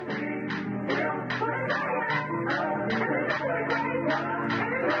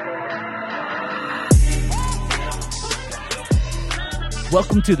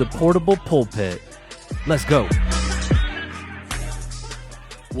Welcome to the Portable Pulpit. Let's go.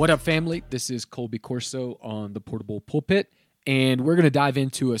 What up, family? This is Colby Corso on the Portable Pulpit, and we're going to dive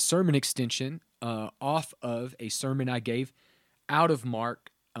into a sermon extension off of a sermon I gave out of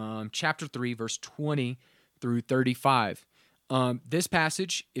Mark, chapter 3, verse 20 through 35. This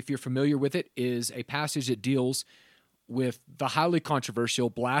passage, if you're familiar with it, is a passage that deals with the highly controversial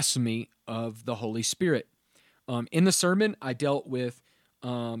blasphemy of the Holy Spirit. In the sermon, I dealt with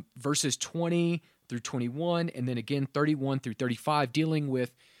verses 20 through 21, and then again 31 through 35, dealing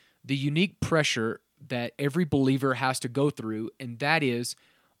with the unique pressure that every believer has to go through, and that is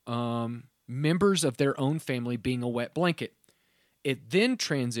members of their own family being a wet blanket. It then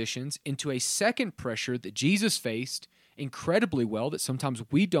transitions into a second pressure that Jesus faced incredibly well, that sometimes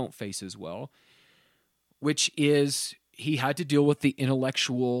we don't face as well, which is he had to deal with the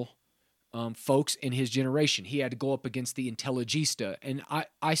intellectual folks in his generation. He had to go up against the intelligista. And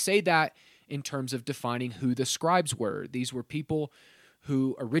I say that in terms of defining who the scribes were. These were people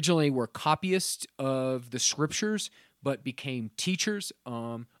who originally were copyists of the scriptures, but became teachers,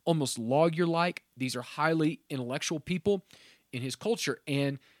 almost lawyer-like. These are highly intellectual people in his culture.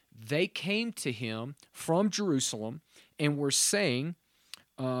 And they came to him from Jerusalem and were saying,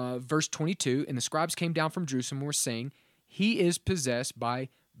 verse 22, and the scribes came down from Jerusalem and were saying, he is possessed by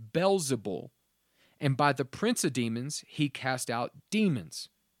Beelzebul, and by the prince of demons he cast out demons.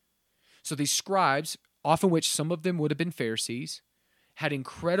 So these scribes, often which some of them would have been Pharisees, had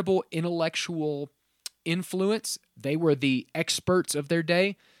incredible intellectual influence. They were the experts of their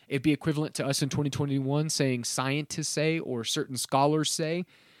day. It'd be equivalent to us in 2021 saying scientists say or certain scholars say.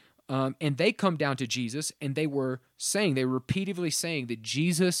 And they come down to Jesus, and they were repeatedly saying that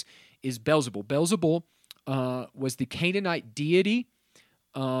Jesus is Beelzebul. Beelzebul was the Canaanite deity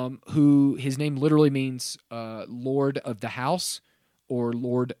who his name literally means Lord of the house or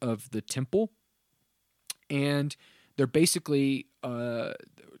Lord of the temple. And they're basically, the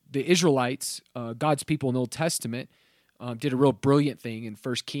Israelites, God's people in the Old Testament, did a real brilliant thing in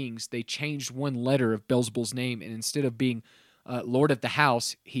 1 Kings. They changed one letter of Beelzebul's name, and instead of being Lord of the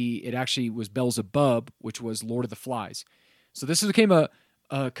house, it actually was Beelzebub, which was Lord of the flies. So this became a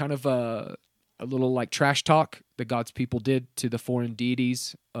kind of a little like trash talk that God's people did to the foreign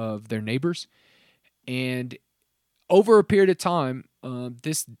deities of their neighbors. And over a period of time,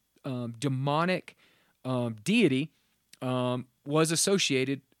 this demonic deity was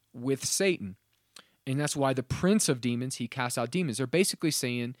associated with Satan. And that's why the prince of demons, he casts out demons. They're basically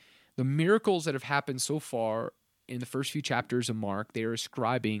saying the miracles that have happened so far in the first few chapters of Mark, they are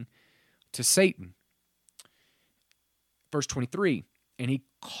ascribing to Satan. Verse 23, and he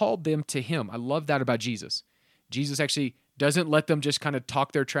called them to him. I love that about Jesus. Jesus actually doesn't let them just kind of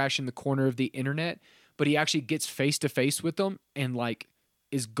talk their trash in the corner of the internet, but he actually gets face to face with them and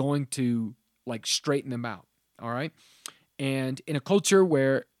is going to straighten them out. All right. And in a culture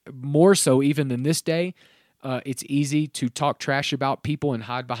where more so even than this day, it's easy to talk trash about people and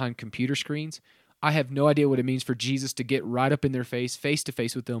hide behind computer screens. I have no idea what it means for Jesus to get right up in their face to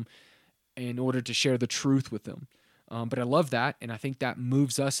face with them in order to share the truth with them. But I love that, and I think that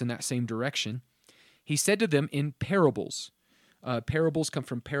moves us in that same direction. He said to them in parables. Parables come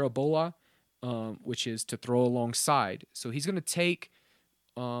from parabola, which is to throw alongside. So he's going to take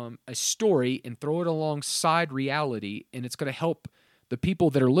a story and throw it alongside reality, and it's going to help the people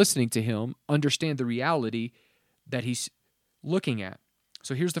that are listening to him understand the reality that he's looking at.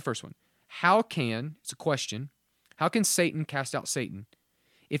 So here's the first one. It's a question, how can Satan cast out Satan?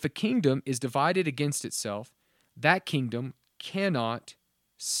 If a kingdom is divided against itself, that kingdom cannot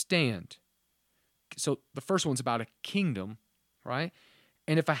stand. So the first one's about a kingdom, right?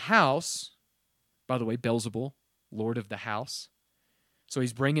 And if a house, by the way, Beelzebul, Lord of the house. So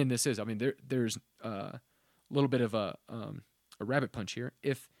he's bringing this there's a little bit of a rabbit punch here.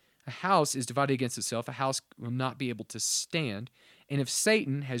 If a house is divided against itself, a house will not be able to stand. And if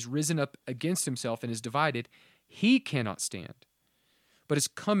Satan has risen up against himself and is divided, he cannot stand, but is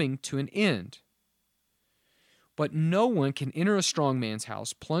coming to an end. But no one can enter a strong man's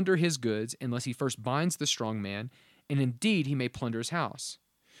house, plunder his goods, unless he first binds the strong man, and indeed he may plunder his house.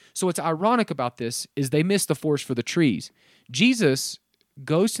 So what's ironic about this is they miss the forest for the trees. Jesus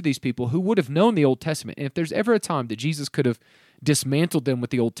goes to these people who would have known the Old Testament, and if there's ever a time that Jesus could have dismantled them with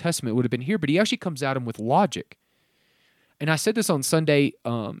the Old Testament, it would have been here, but he actually comes at them with logic. And I said this on Sunday,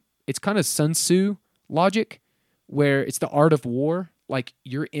 it's kind of Sun Tzu logic, where it's the art of war. Like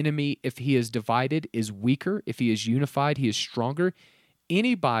your enemy, if he is divided, is weaker. If he is unified, he is stronger.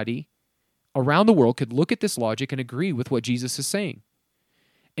 Anybody around the world could look at this logic and agree with what Jesus is saying.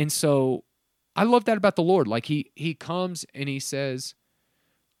 And so I love that about the Lord. Like he comes and he says,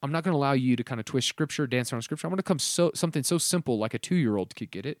 I'm not going to allow you to kind of twist Scripture, dance around Scripture. I'm going to come something so simple like a 2-year-old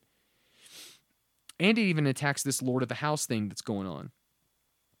could get it. And it even attacks this Lord of the house thing that's going on.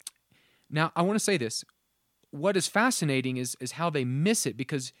 Now, I want to say this. What is fascinating is how they miss it,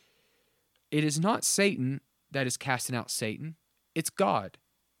 because it is not Satan that is casting out Satan. It's God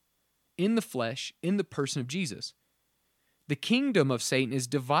in the flesh, in the person of Jesus. The kingdom of Satan is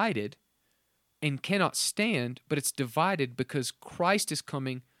divided and cannot stand, but it's divided because Christ is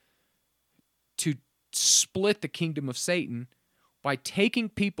coming to split the kingdom of Satan by taking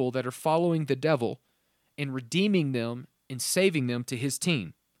people that are following the devil and redeeming them and saving them to his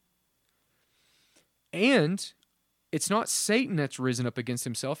team. And it's not Satan that's risen up against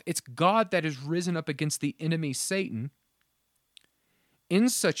himself. It's God that has risen up against the enemy Satan in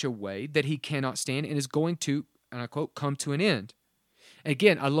such a way that he cannot stand and is going to, and I quote, come to an end.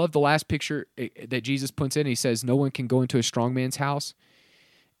 Again, I love the last picture that Jesus puts in. He says, no one can go into a strong man's house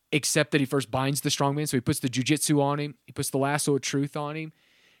except that he first binds the strong man. So he puts the jujitsu on him. He puts the lasso of truth on him.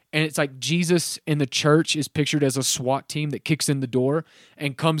 And it's like Jesus in the church is pictured as a SWAT team that kicks in the door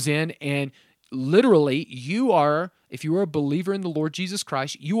and comes in, and literally, you are, if you are a believer in the Lord Jesus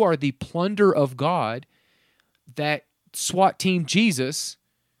Christ, you are the plunder of God that SWAT team Jesus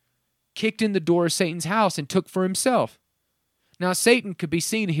kicked in the door of Satan's house and took for himself. Now, Satan could be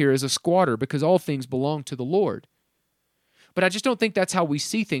seen here as a squatter because all things belong to the Lord. But I just don't think that's how we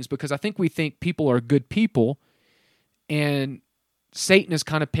see things, because I think we think people are good people and Satan is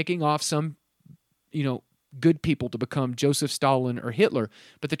kind of picking off some, good people to become Joseph Stalin or Hitler.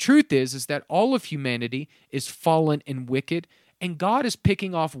 But the truth is that all of humanity is fallen and wicked, and God is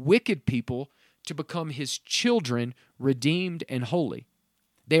picking off wicked people to become his children, redeemed and holy.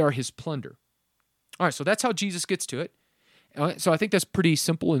 They are his plunder. All right, so that's how Jesus gets to it. So I think that's pretty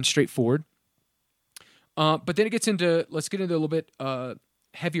simple and straightforward. But then it gets into, let's get into a little bit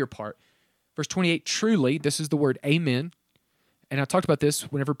heavier part. Verse 28, truly, this is the word amen. And I talked about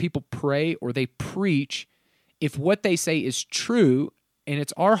this whenever people pray or they preach. If what they say is true, and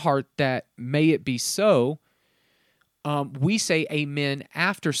it's our heart that may it be so, we say amen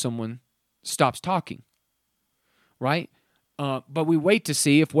after someone stops talking, right? But we wait to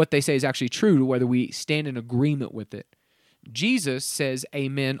see if what they say is actually true, whether we stand in agreement with it. Jesus says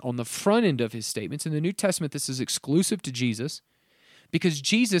amen on the front end of his statements. In the New Testament, this is exclusive to Jesus because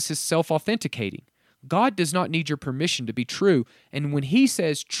Jesus is self-authenticating. God does not need your permission to be true. And when he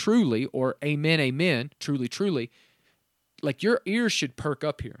says truly or amen, amen, truly, truly, like your ears should perk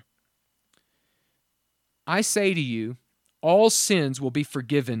up here. I say to you, all sins will be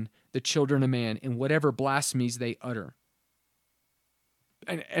forgiven the children of man in whatever blasphemies they utter.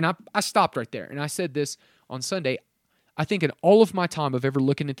 And I stopped right there. And I said this on Sunday. I think in all of my time of ever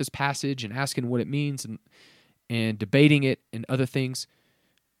looking at this passage and asking what it means and debating it and other things,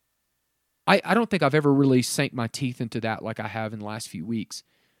 I don't think I've ever really sank my teeth into that like I have in the last few weeks,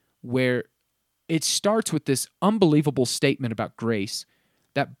 where it starts with this unbelievable statement about grace,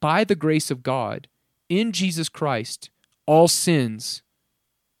 that by the grace of God, in Jesus Christ, all sins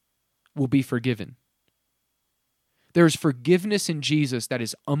will be forgiven. There is forgiveness in Jesus that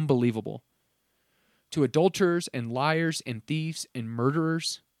is unbelievable. To adulterers and liars and thieves and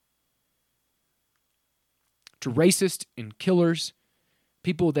murderers, to racists and killers,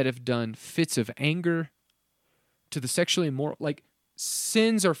 people that have done fits of anger, to the sexually immoral, like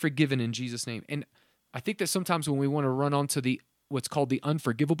sins are forgiven in Jesus' name. And I think that sometimes when we want to run onto what's called the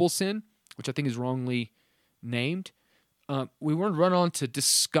unforgivable sin, which I think is wrongly named, we want to run on to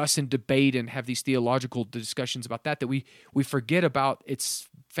discuss and debate and have these theological discussions about that we forget about. It's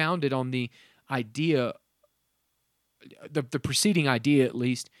founded on the idea, the preceding idea at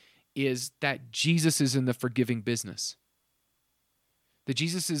least, is that Jesus is in the forgiving business. That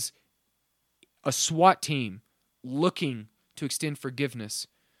Jesus is a SWAT team looking to extend forgiveness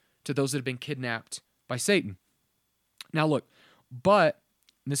to those that have been kidnapped by Satan. Now look, but,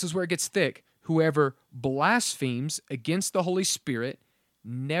 and this is where it gets thick, whoever blasphemes against the Holy Spirit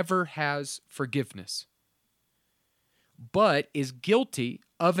never has forgiveness, but is guilty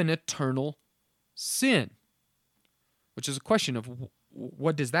of an eternal sin, which is a question of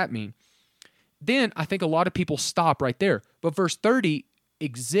what does that mean? Then I think a lot of people stop right there. But verse 30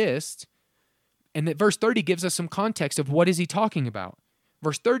 exists, and that verse 30 gives us some context of what is he talking about.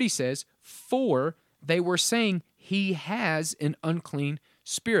 Verse 30 says, for they were saying he has an unclean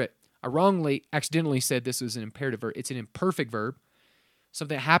spirit. I accidentally said this was an imperative verb. It's an imperfect verb,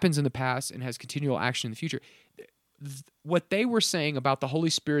 something that happens in the past and has continual action in the future. What they were saying about the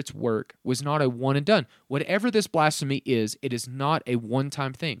Holy Spirit's work was not a one and done. Whatever this blasphemy is, it is not a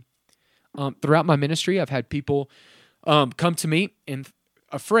one-time thing. Throughout my ministry, I've had people come to me, and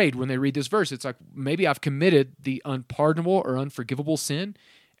afraid when they read this verse. It's like, maybe I've committed the unpardonable or unforgivable sin,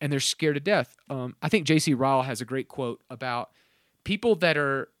 and they're scared to death. I think J.C. Ryle has a great quote about people that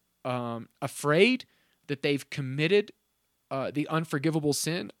are afraid that they've committed the unforgivable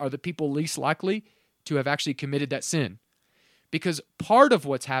sin are the people least likely to have actually committed that sin. Because part of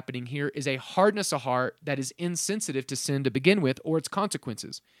what's happening here is a hardness of heart that is insensitive to sin to begin with, or its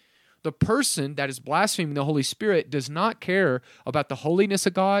consequences. The person that is blaspheming the Holy Spirit does not care about the holiness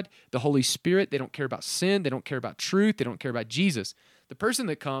of God, the Holy Spirit. They don't care about sin. They don't care about truth. They don't care about Jesus. The person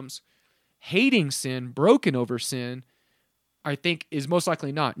that comes hating sin, broken over sin, I think is most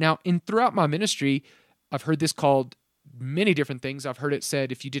likely not. Now, throughout my ministry, I've heard this called many different things. I've heard it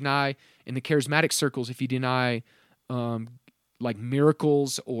said, if you deny, in the charismatic circles, if you deny like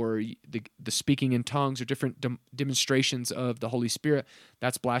miracles or the speaking in tongues or different demonstrations of the Holy Spirit,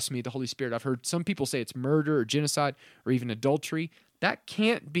 that's blasphemy of the Holy Spirit. I've heard some people say it's murder or genocide or even adultery. That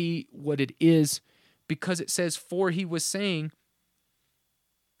can't be what it is, because it says, for he was saying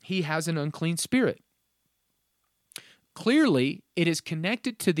he has an unclean spirit. Clearly, it is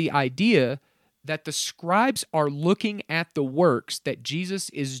connected to the idea that the scribes are looking at the works that Jesus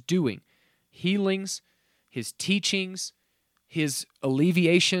is doing, healings, his teachings, his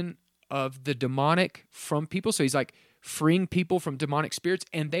alleviation of the demonic from people. So he's like freeing people from demonic spirits,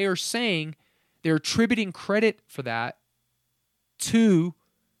 and they are saying, they're attributing credit for that to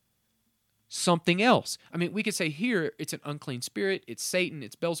something else. I mean, we could say here it's an unclean spirit, it's Satan,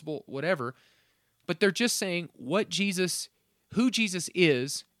 it's Beelzebul, whatever, but they're just saying who Jesus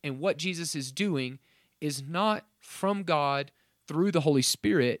is and what Jesus is doing is not from God through the Holy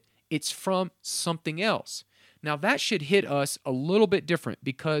Spirit, it's from something else. Now, that should hit us a little bit different,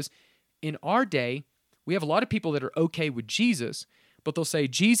 because in our day, we have a lot of people that are okay with Jesus, but they'll say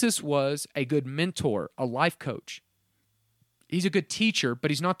Jesus was a good mentor, a life coach. He's a good teacher,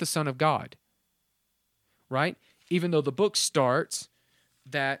 but he's not the Son of God, right? Even though the book starts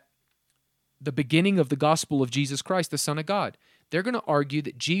that the beginning of the gospel of Jesus Christ, the Son of God, they're going to argue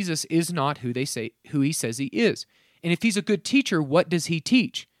that Jesus is not who he says he is. And if he's a good teacher, what does he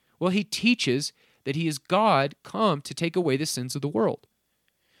teach? Well, he teaches that he is God come to take away the sins of the world.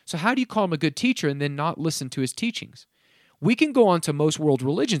 So how do you call him a good teacher and then not listen to his teachings? We can go on to most world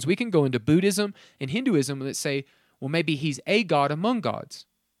religions. We can go into Buddhism and Hinduism that say, well, maybe he's a God among gods,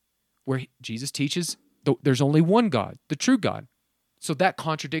 where Jesus teaches there's only one God, the true God. So that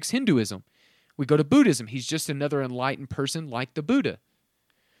contradicts Hinduism. We go to Buddhism. He's just another enlightened person like the Buddha,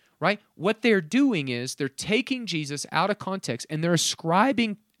 right? What they're doing is they're taking Jesus out of context and they're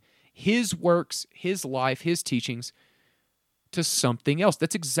ascribing his works, his life, his teachings to something else.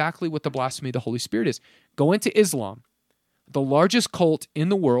 That's exactly what the blasphemy of the Holy Spirit is. Go into Islam. The largest cult in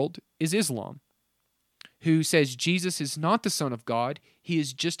the world is Islam, who says Jesus is not the Son of God. He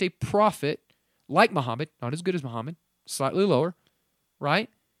is just a prophet like Muhammad, not as good as Muhammad, slightly lower, right?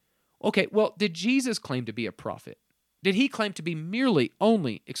 Okay, well, did Jesus claim to be a prophet? Did he claim to be merely,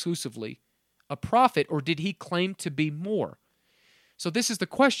 only, exclusively a prophet, or did he claim to be more? So this is the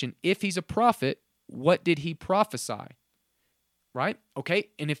question. If he's a prophet, what did he prophesy? Right? Okay,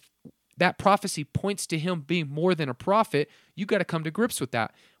 and if that prophecy points to him being more than a prophet, you got to come to grips with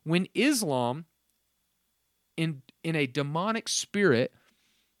that. When Islam, in a demonic spirit,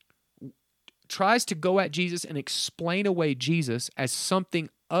 tries to go at Jesus and explain away Jesus as something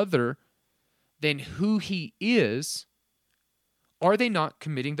other than who he is, are they not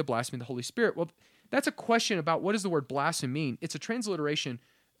committing the blasphemy of the Holy Spirit? Well, that's a question about what does the word blasphemy mean. It's a transliteration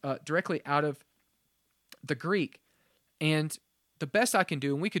directly out of the Greek. And the best I can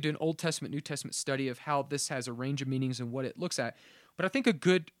do, and we could do an Old Testament, New Testament study of how this has a range of meanings and what it looks at, but I think a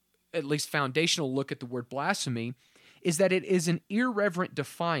good, at least foundational look at the word blasphemy is that it is an irreverent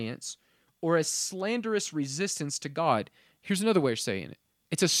defiance or a slanderous resistance to God. Here's another way of saying it.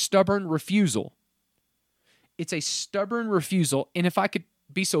 It's a stubborn refusal. It's a stubborn refusal, and if I could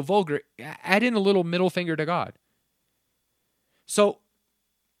be so vulgar, add in a little middle finger to God. So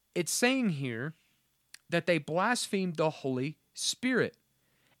it's saying here that they blasphemed the Holy Spirit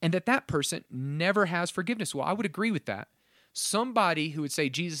and that person never has forgiveness. Well, I would agree with that. Somebody who would say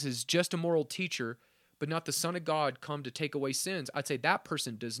Jesus is just a moral teacher but not the Son of God come to take away sins, I'd say that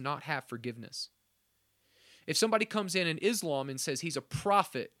person does not have forgiveness. If somebody comes in Islam and says he's a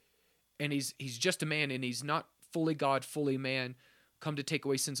prophet and he's just a man and he's not fully God, fully man, come to take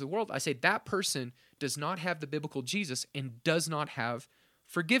away sins of the world, I say that person does not have the biblical Jesus and does not have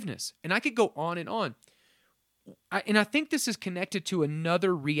forgiveness. And I could go on and on. I think this is connected to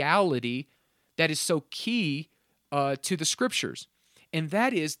another reality that is so key to the scriptures. And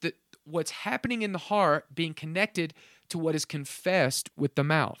that is that what's happening in the heart being connected to what is confessed with the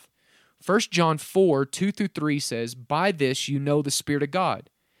mouth. 1 John 4, 2 through 3 says, "By this you know the Spirit of God.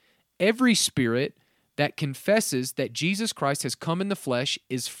 Every spirit that confesses that Jesus Christ has come in the flesh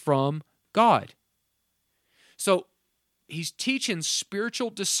is from God." So he's teaching spiritual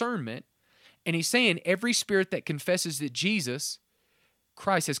discernment, and he's saying every spirit that confesses that Jesus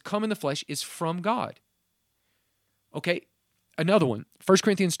Christ has come in the flesh is from God. Okay, another one, 1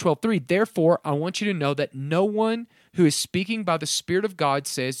 Corinthians 12:3. "Therefore, I want you to know that no one who is speaking by the Spirit of God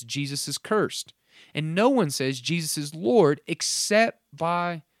says Jesus is cursed, and no one says Jesus is Lord except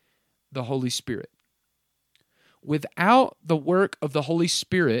by the Holy Spirit." Without the work of the Holy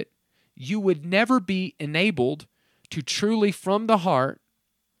Spirit, you would never be enabled to truly, from the heart,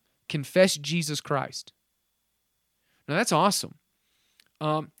 confess Jesus Christ. Now, that's awesome.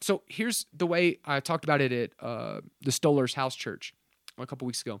 So here's the way I talked about it at the Stollers House Church a couple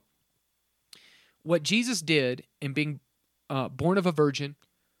weeks ago. What Jesus did in being born of a virgin,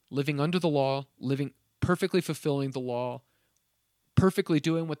 living under the law, living perfectly fulfilling the law, perfectly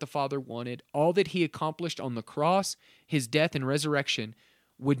doing what the Father wanted, all that he accomplished on the cross, his death and resurrection,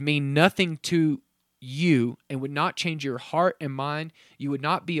 would mean nothing to you and would not change your heart and mind. You would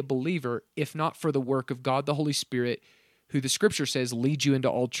not be a believer if not for the work of God the Holy Spirit, who the Scripture says leads you into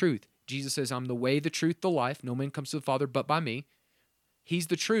all truth. Jesus says, "I'm the way, the truth, the life. No man comes to the Father but by me." He's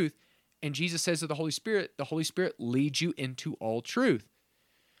the truth. And Jesus says to the Holy Spirit leads you into all truth.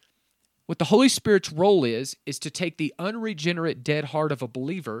 What the Holy Spirit's role is to take the unregenerate dead heart of a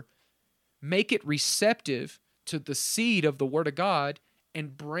believer, make it receptive to the seed of the Word of God,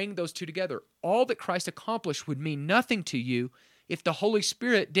 and bring those two together. All that Christ accomplished would mean nothing to you if the Holy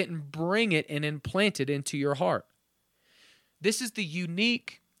Spirit didn't bring it and implant it into your heart. This is the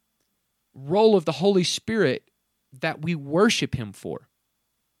unique role of the Holy Spirit that we worship him for.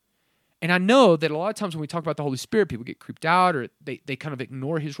 And I know that a lot of times when we talk about the Holy Spirit, people get creeped out or they kind of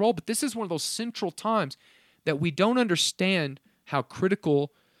ignore his role. But this is one of those central times that we don't understand how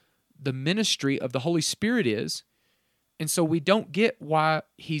critical the ministry of the Holy Spirit is. And so we don't get why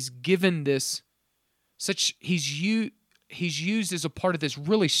he's given this he's used as a part of this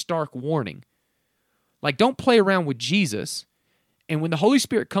really stark warning. Like, don't play around with Jesus. And when the Holy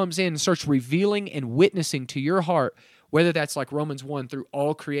Spirit comes in and starts revealing and witnessing to your heart, whether that's like Romans 1 through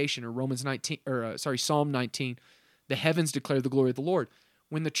all creation or Psalm 19, the heavens declare the glory of the Lord.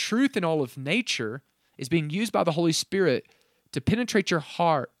 When the truth in all of nature is being used by the Holy Spirit to penetrate your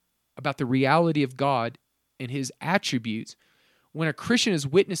heart about the reality of God and his attributes, when a Christian is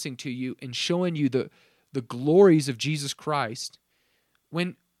witnessing to you and showing you the glories of Jesus Christ,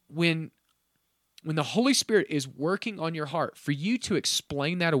 when the Holy Spirit is working on your heart, for you to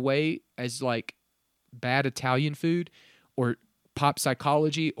explain that away as like bad Italian food or pop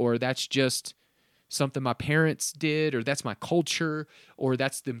psychology, or that's just something my parents did, or that's my culture, or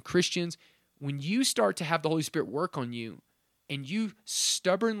that's them Christians. When you start to have the Holy Spirit work on you and you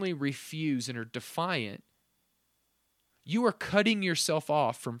stubbornly refuse and are defiant, you are cutting yourself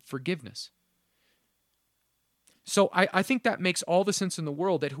off from forgiveness. So I think that makes all the sense in the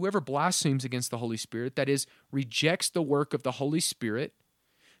world that whoever blasphemes against the Holy Spirit, that is, rejects the work of the Holy Spirit,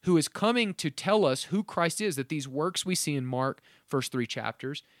 who is coming to tell us who Christ is, that these works we see in Mark, first 3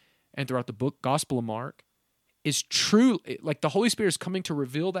 chapters, and throughout the book, Gospel of Mark, is true. Like, the Holy Spirit is coming to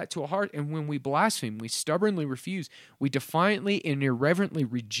reveal that to our heart, and when we blaspheme, we stubbornly refuse, we defiantly and irreverently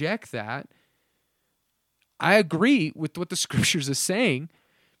reject that. I agree with what the Scriptures is saying.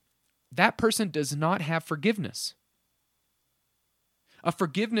 That person does not have forgiveness. A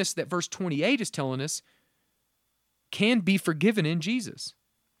forgiveness that verse 28 is telling us can be forgiven in Jesus.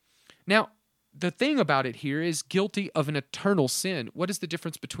 Now, the thing about it here is guilty of an eternal sin. What is the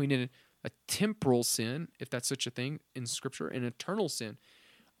difference between a temporal sin, if that's such a thing in Scripture, and eternal sin?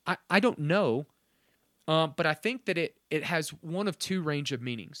 I don't know, but I think that it has one of two range of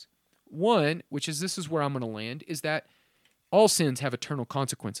meanings. One, which is this is where I'm going to land, is that all sins have eternal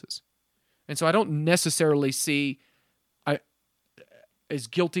consequences. And so I don't necessarily see as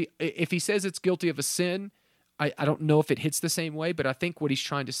guilty. If he says it's guilty of a sin, I don't know if it hits the same way, but I think what he's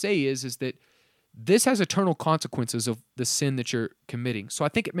trying to say is that this has eternal consequences of the sin that you're committing. So I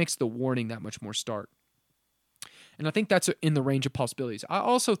think it makes the warning that much more stark. And I think that's in the range of possibilities. I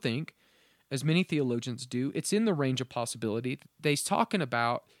also think, as many theologians do, it's in the range of possibility. They're talking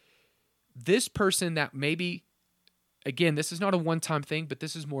about this person that maybe, again, this is not a one-time thing, but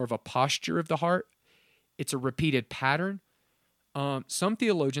this is more of a posture of the heart. It's a repeated pattern. Some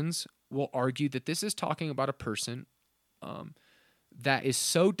theologians will argue that this is talking about a person that is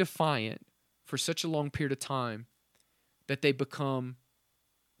so defiant for such a long period of time that they become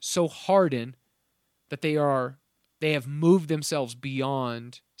so hardened that they are They have moved themselves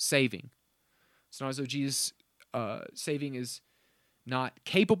beyond saving. It's not as though Jesus saving is not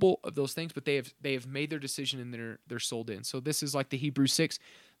capable of those things, but they have made their decision and they're sold in. So this is like the Hebrews 6,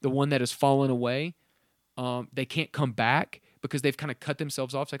 the one that has fallen away. They can't come back because they've kind of cut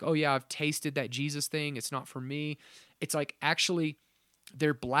themselves off. It's like, oh yeah, I've tasted that Jesus thing. It's not for me. It's like actually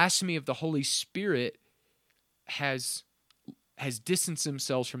their blasphemy of the Holy Spirit has distanced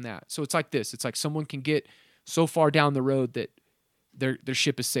themselves from that. So it's like this. It's like someone can get so far down the road that their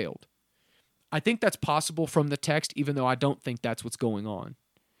ship has sailed. I think that's possible from the text, even though I don't think that's what's going on.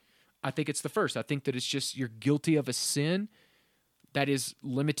 I think it's the first. I think that it's just you're guilty of a sin that is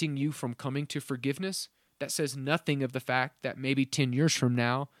limiting you from coming to forgiveness. That says nothing of the fact that maybe 10 years from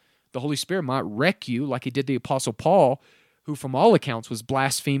now, the Holy Spirit might wreck you like he did the Apostle Paul, who from all accounts was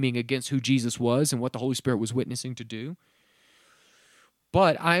blaspheming against who Jesus was and what the Holy Spirit was witnessing to do.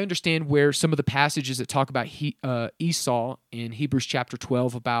 But I understand where some of the passages that talk about Esau in Hebrews chapter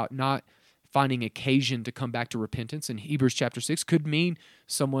 12 about not finding occasion to come back to repentance in Hebrews chapter 6 could mean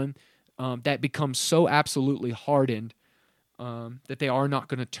someone that becomes so absolutely hardened that they are not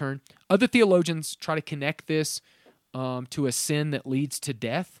going to turn. Other theologians try to connect this to a sin that leads to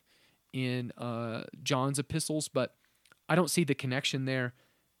death in John's epistles, but I don't see the connection there.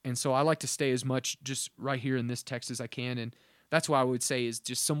 And so I like to stay as much just right here in this text as I can. And that's why I would say is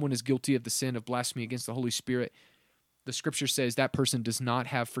just someone is guilty of the sin of blasphemy against the Holy Spirit. The scripture says that person does not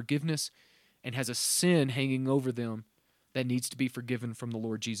have forgiveness and has a sin hanging over them that needs to be forgiven from the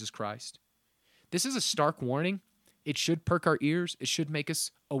Lord Jesus Christ. This is a stark warning. It should perk our ears. It should make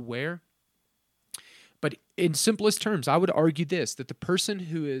us aware. But in simplest terms, I would argue this, that the person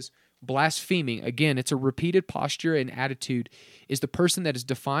who is blaspheming, again, it's a repeated posture and attitude, is the person that is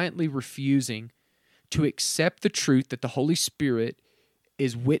defiantly refusing to accept the truth that the Holy Spirit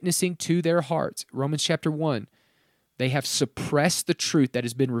is witnessing to their hearts. Romans chapter 1, they have suppressed the truth that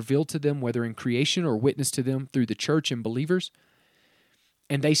has been revealed to them, whether in creation or witnessed to them through the church and believers,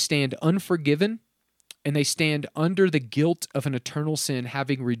 and they stand unforgiven, and they stand under the guilt of an eternal sin,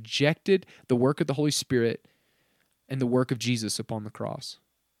 having rejected the work of the Holy Spirit and the work of Jesus upon the cross.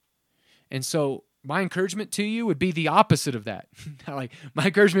 And so my encouragement to you would be the opposite of that. Like my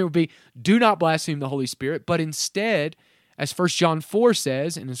encouragement would be, do not blaspheme the Holy Spirit, but instead, as 1 John 4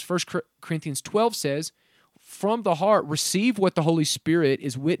 says, and as 1 Corinthians 12 says, from the heart, receive what the Holy Spirit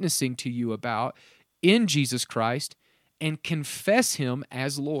is witnessing to you about in Jesus Christ and confess him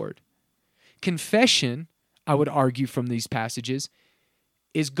as Lord. Confession, I would argue from these passages,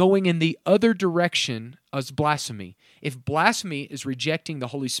 is going in the other direction as blasphemy. If blasphemy is rejecting the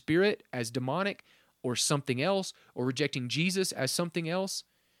Holy Spirit as demonic or something else, or rejecting Jesus as something else,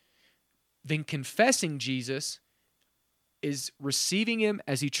 then confessing Jesus is receiving him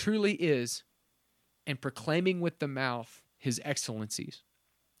as he truly is and proclaiming with the mouth his excellencies.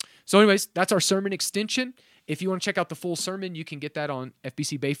 So anyways, that's our sermon extension. If you want to check out the full sermon, you can get that on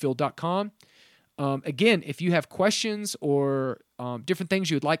fbcbayfield.com. Again, if you have questions or different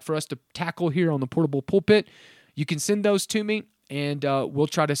things you would like for us to tackle here on the Portable Pulpit, you can send those to me, and we'll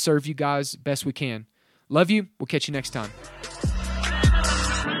try to serve you guys best we can. Love you. We'll catch you next time.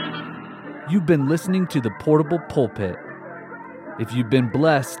 You've been listening to the Portable Pulpit. If you've been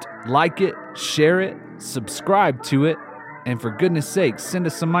blessed, like it, share it, subscribe to it, and for goodness sake, send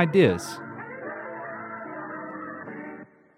us some ideas.